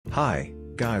Hi,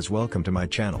 guys, welcome to my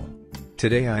channel.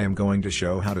 Today I am going to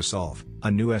show how to solve a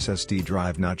new SSD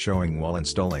drive not showing while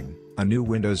installing a new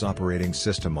Windows operating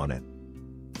system on it.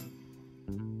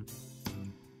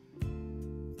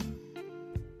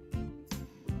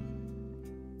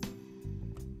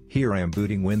 Here I am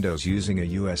booting Windows using a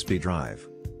USB drive.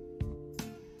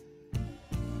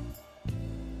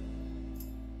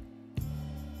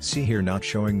 See here, not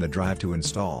showing the drive to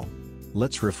install.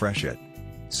 Let's refresh it.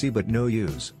 See, but no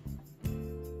use.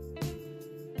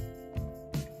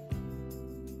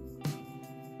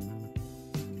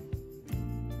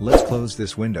 Let's close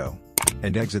this window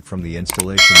and exit from the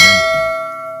installation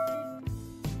menu.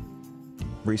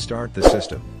 Restart the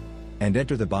system and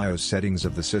enter the BIOS settings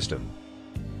of the system.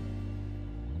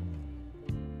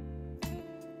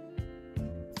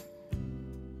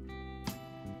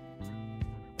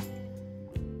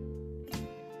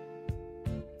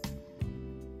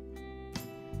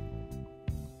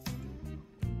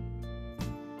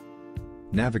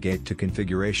 Navigate to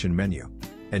Configuration menu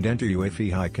and enter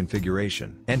UEFI High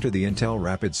configuration. Enter the Intel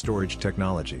Rapid Storage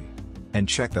technology and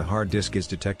check the hard disk is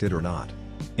detected or not.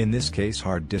 In this case,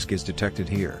 hard disk is detected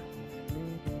here.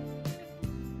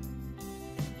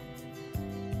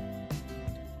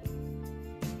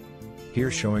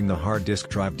 Here showing the hard disk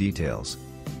drive details.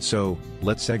 So,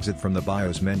 let's exit from the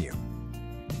BIOS menu.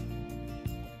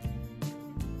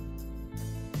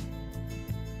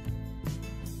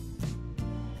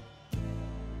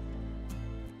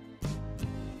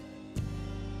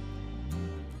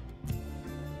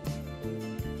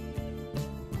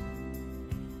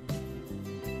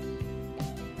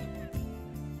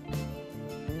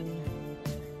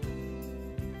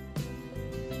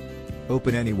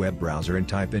 Open any web browser and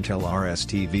type Intel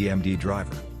RSTVMD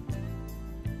driver.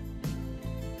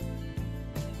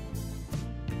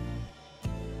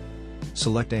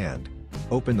 Select and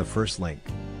open the first link.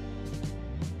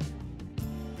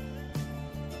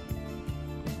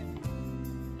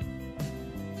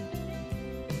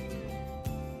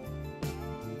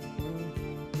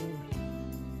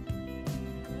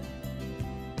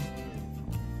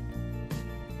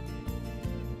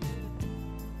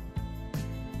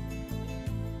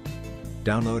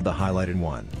 Download the highlighted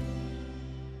one.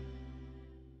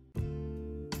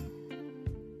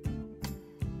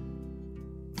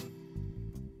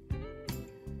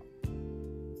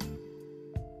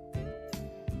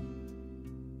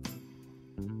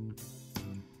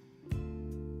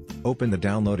 Open the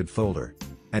downloaded folder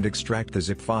and extract the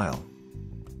zip file.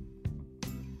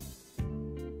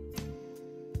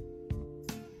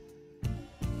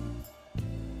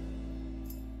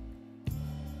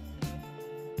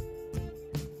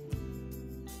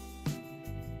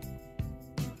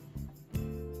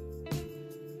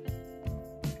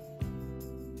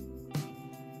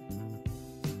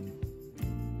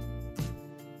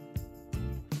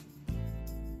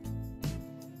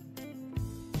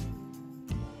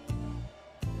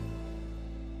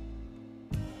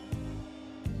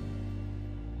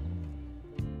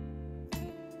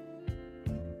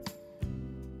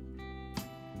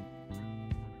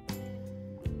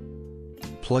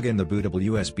 Plug in the bootable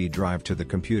USB drive to the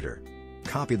computer.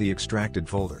 Copy the extracted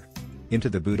folder into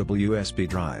the bootable USB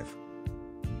drive.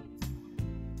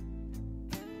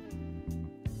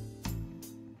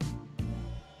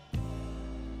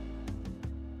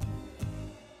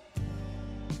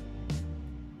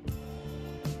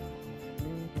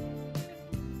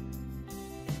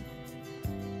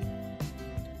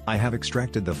 I have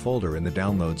extracted the folder in the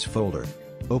Downloads folder.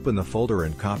 Open the folder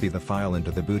and copy the file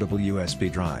into the bootable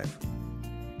USB drive.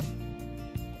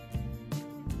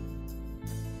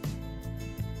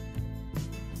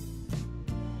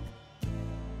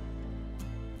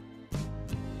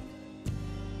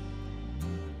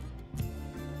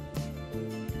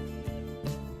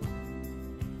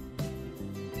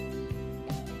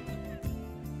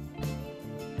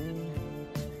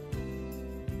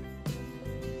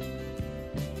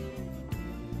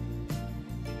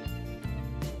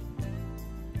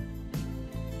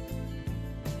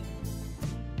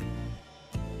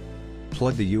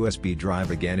 Plug the USB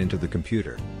drive again into the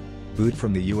computer. Boot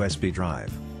from the USB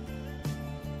drive.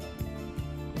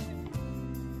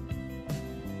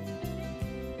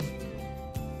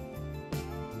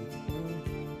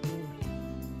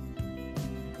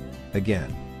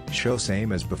 Again, show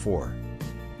same as before.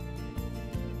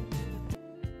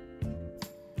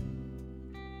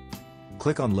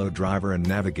 Click on Load Driver and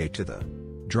navigate to the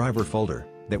driver folder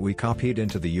that we copied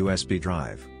into the USB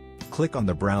drive. Click on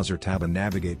the Browser tab and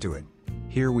navigate to it.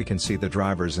 Here we can see the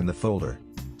drivers in the folder.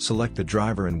 Select the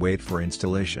driver and wait for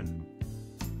installation.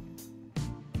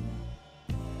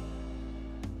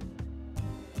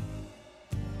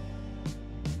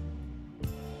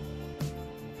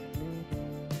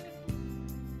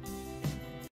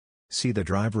 see the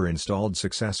driver installed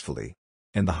successfully.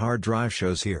 And the hard drive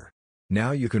shows here.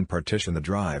 Now you can partition the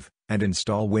drive, and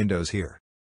install Windows here.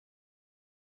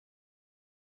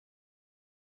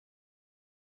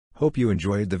 Hope you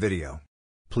enjoyed the video.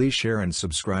 Please share and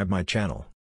subscribe my channel.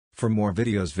 For more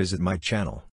videos visit my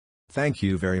channel. Thank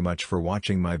you very much for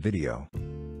watching my video.